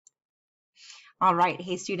All right.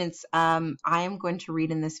 Hey, students. I am going to read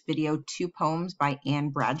in this video two poems by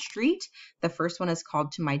Bradstreet. The first one is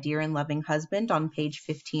called To My Dear and Loving Husband on page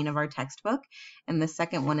 15 of our textbook. And the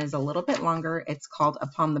second one is a little bit longer. It's called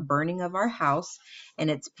Upon the Burning of Our House, and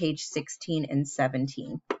it's page 16 and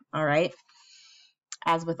 17. All right.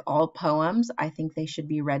 As with all poems, I think they should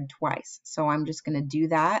be read twice. So I'm just going to do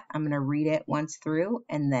that. I'm going to read it once through,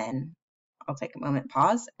 and then I'll take a moment,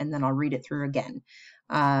 pause, and then I'll read it through again.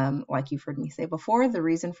 Like you've heard me say before, the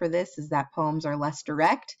reason for this is that poems are less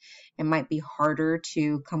direct. It might be harder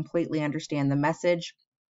to completely understand the message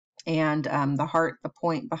and the heart, the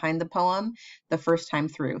point behind the poem the first time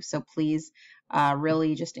through. So please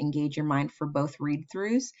really just engage your mind for both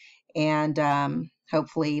read-throughs, and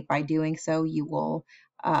hopefully by doing so you will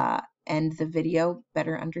end the video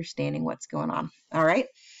better understanding what's going on. All right.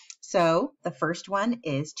 So the first one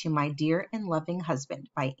is To My Dear and Loving Husband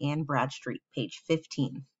by Bradstreet, page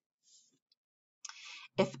 15.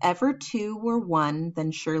 If ever two were one,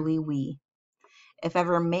 then surely we. If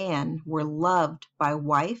ever man were loved by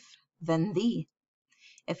wife, then thee.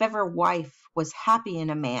 If ever wife was happy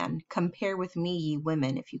in a man, compare with me, ye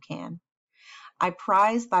women, if you can. I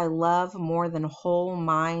prize thy love more than whole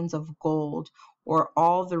mines of gold, or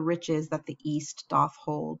all the riches that the East doth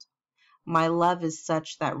hold. My love is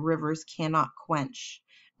such that rivers cannot quench,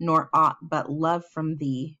 nor aught but love from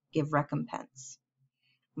thee give recompense.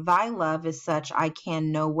 Thy love is such I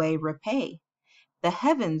can no way repay. The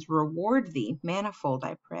heavens reward thee manifold,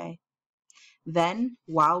 I pray. Then,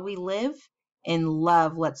 while we live, in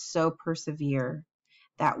love let's so persevere,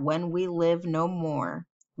 that when we live no more,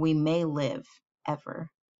 we may live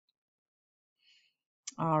ever.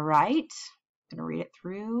 All right. I'm going to read it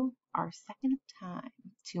through our second time.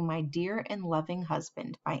 To My Dear and Loving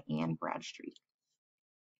Husband by Bradstreet.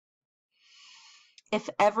 If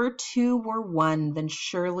ever two were one, then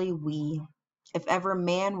surely we. If ever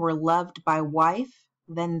man were loved by wife,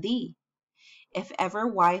 then thee. If ever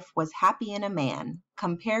wife was happy in a man,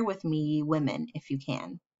 compare with me, ye women, if you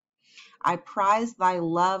can. I prize thy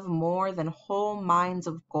love more than whole mines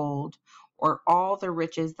of gold, or all the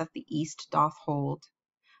riches that the East doth hold.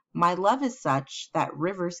 My love is such that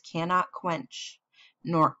rivers cannot quench,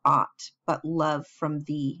 nor aught but love from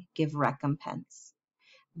thee give recompense.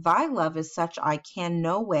 Thy love is such I can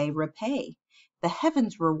no way repay. The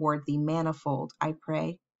heavens reward thee manifold, I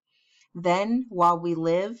pray. Then, while we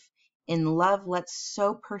live, in love let's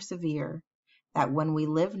so persevere, that when we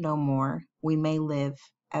live no more, we may live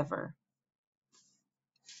ever.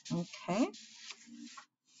 Okay.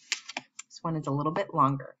 This one is a little bit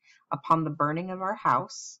longer. Upon the Burning of Our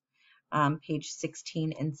House, page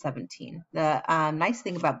 16 and 17. The nice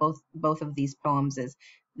thing about both of these poems is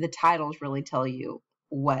the titles really tell you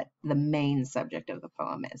what the main subject of the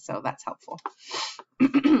poem is, so that's helpful.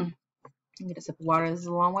 Get a sip of water. This is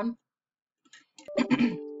a long one.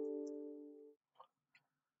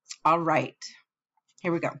 All right,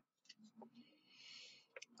 here we go.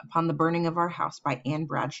 Upon the Burning of Our House by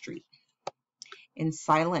Bradstreet. In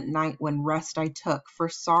silent night when rest I took, for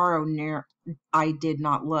sorrow near I did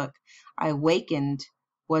not look, I wakened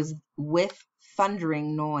was with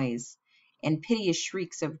thundering noise, and piteous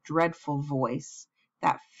shrieks of dreadful voice,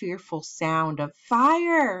 that fearful sound of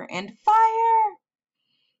fire and fire.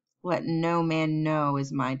 Let no man know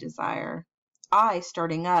is my desire. I,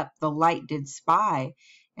 starting up, the light did spy,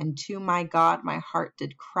 and to my God my heart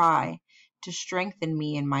did cry, to strengthen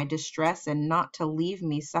me in my distress, and not to leave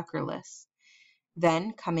me succorless.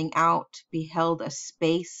 Then, coming out, beheld a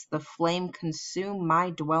space the flame consume my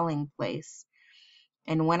dwelling place.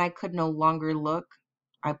 And when I could no longer look,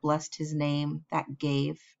 I blessed his name that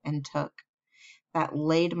gave and took, that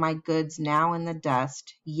laid my goods now in the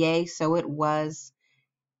dust. Yea, so it was,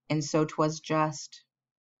 and so 'twas just.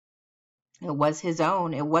 It was his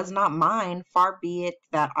own, it was not mine, far be it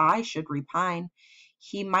that I should repine.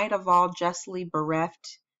 He might of all justly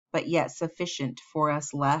bereft, but yet sufficient for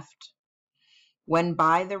us left. When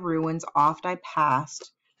by the ruins oft I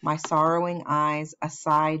passed, my sorrowing eyes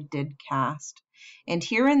aside did cast, and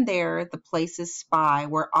here and there the places spy,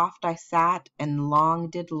 where oft I sat and long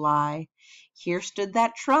did lie. Here stood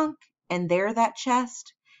that trunk, and there that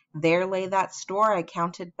chest, there lay that store I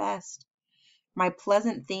counted best. My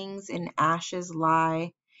pleasant things in ashes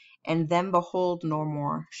lie, and them behold no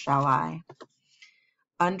more shall I.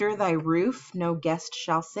 Under thy roof no guest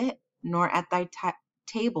shall sit, nor at thy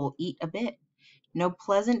table eat a bit. No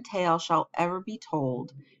pleasant tale shall ever be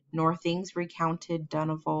told, nor things recounted done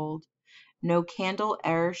of old. No candle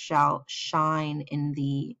e'er shall shine in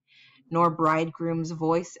thee, nor bridegroom's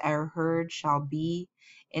voice e'er heard shall be.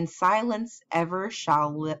 In silence ever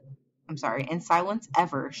shall in silence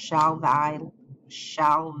ever shall thy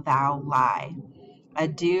shall thou lie.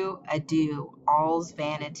 Adieu, adieu, all's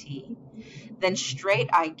vanity. Then straight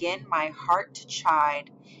I 'gan my heart to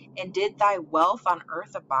chide, and did thy wealth on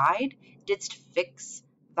earth abide? Didst fix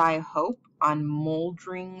thy hope on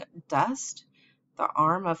mouldering dust? The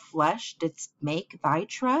arm of flesh didst make thy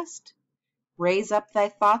trust? Raise up thy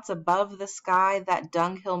thoughts above the sky, that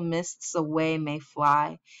dunghill mists away may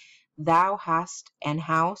fly. Thou hast an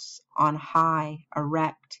house on high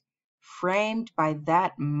erect, framed by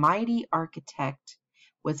that mighty architect,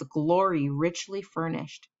 with glory richly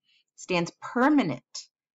furnished, stands permanent,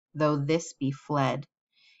 though this be fled.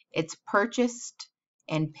 It's purchased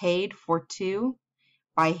and paid for too,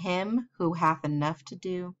 by him who hath enough to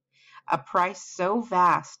do. A price so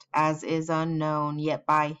vast as is unknown, yet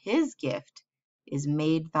by his gift is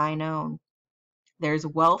made thine own. There's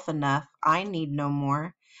wealth enough, I need no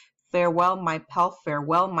more. Farewell my pelf,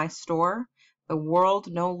 farewell my store. The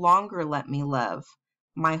world no longer let me love.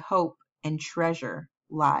 My hope and treasure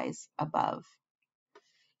lies above.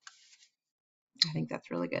 I think that's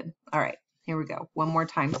really good. All right, here we go. One more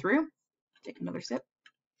time through. Take another sip.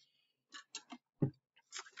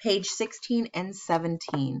 Page 16 and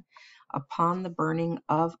 17. Upon the Burning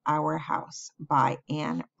of Our House by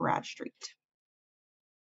Anne Bradstreet.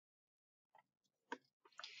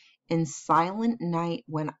 In silent night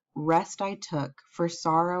when rest I took, for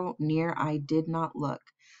sorrow near I did not look,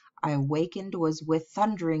 I wakened was with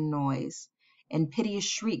thundering noise, and piteous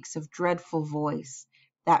shrieks of dreadful voice,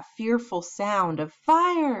 that fearful sound of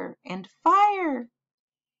fire and fire.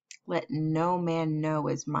 Let no man know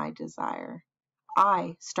is my desire.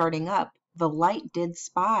 I, starting up, the light did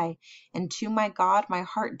spy, and to my God my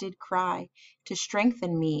heart did cry, to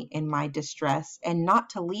strengthen me in my distress, and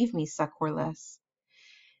not to leave me succourless.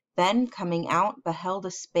 Then coming out, beheld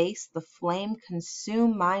a space the flame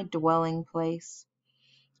consume my dwelling place.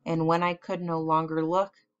 And when I could no longer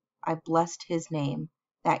look, I blessed his name,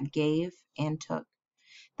 that gave and took,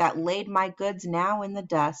 that laid my goods now in the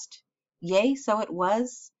dust. Yea, so it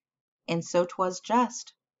was, and so 'twas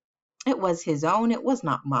just. It was his own, it was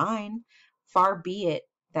not mine. Far be it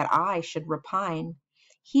that I should repine.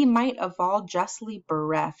 He might of all justly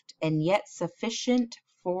bereft, and yet sufficient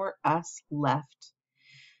for us left.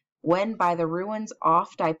 When by the ruins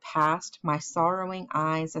oft I passed, my sorrowing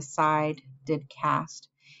eyes aside did cast,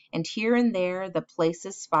 and here and there the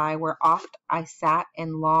places spy where oft I sat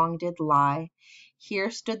and long did lie.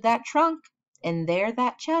 Here stood that trunk, and there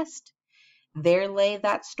that chest, there lay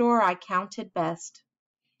that store I counted best.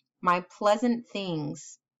 My pleasant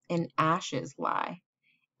things in ashes lie,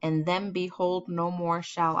 and them behold no more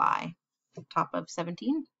shall I. Top of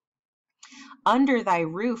 17. Under thy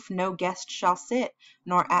roof no guest shall sit,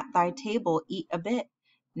 nor at thy table eat a bit.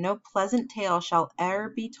 No pleasant tale shall e'er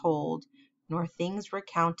be told, nor things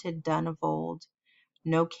recounted done of old.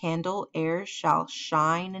 No candle e'er shall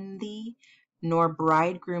shine in thee, nor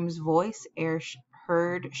bridegroom's voice e'er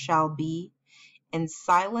heard shall be. In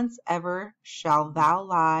silence ever shall thou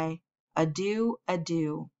lie. Adieu,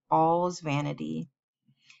 adieu, all's vanity.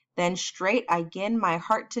 Then straight I 'gan my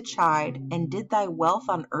heart to chide, and did thy wealth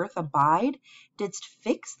on earth abide? Didst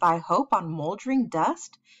fix thy hope on mouldering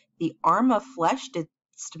dust? The arm of flesh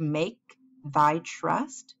didst make thy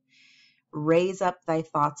trust? Raise up thy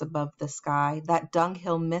thoughts above the sky, that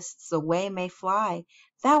dunghill mists away may fly.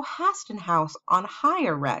 Thou hast an house on high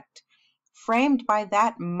erect, framed by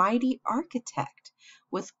that mighty architect,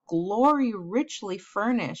 with glory richly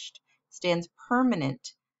furnished, stands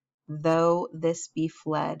permanent, though this be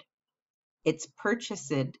fled. It's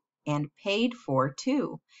purchased and paid for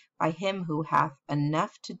too, by him who hath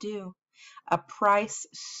enough to do. A price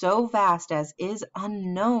so vast as is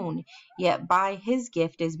unknown, yet by his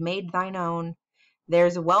gift is made thine own.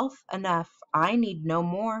 There's wealth enough, I need no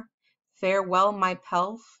more. Farewell my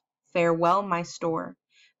pelf, farewell my store.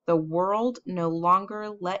 The world no longer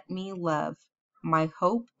let me love. My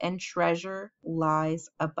hope and treasure lies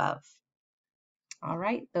above. All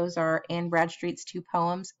right, those are Anne Bradstreet's 2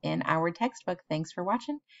 poems in our textbook. Thanks for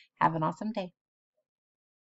watching. Have an awesome day.